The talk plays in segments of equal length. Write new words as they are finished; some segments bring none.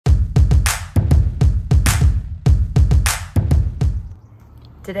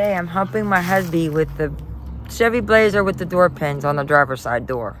Today I'm helping my hubby with the Chevy Blazer with the door pins on the driver's side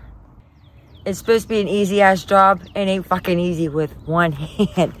door. It's supposed to be an easy ass job. It ain't fucking easy with one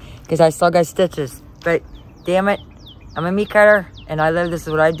hand because I still got stitches. But damn it, I'm a meat cutter and I live, this is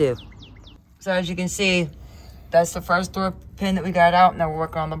what I do. So as you can see, that's the first door pin that we got out. Now we're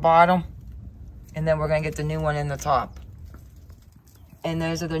working on the bottom. And then we're gonna get the new one in the top. And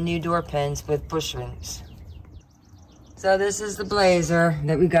those are the new door pins with push rings. So this is the Blazer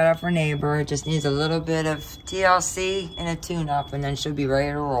that we got off our neighbor. It just needs a little bit of TLC and a tune-up and then she'll be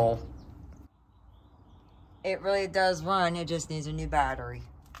ready to roll. It really does run, it just needs a new battery.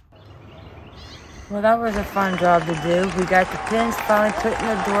 Well, that was a fun job to do. We got the pins finally put in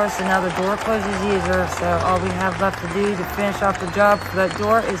the door, so now the door closes easier. So all we have left to do to finish off the job for that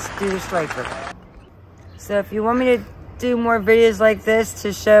door is do the striker. So if you want me to do more videos like this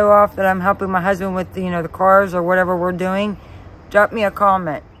to show off that I'm helping my husband with the, the cars or whatever we're doing, drop me a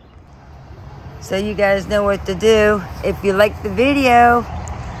comment so you guys know what to do. If you like the video,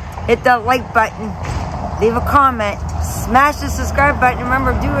 hit that like button, leave a comment, smash the subscribe button.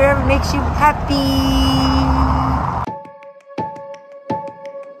 Remember, do whatever makes you happy.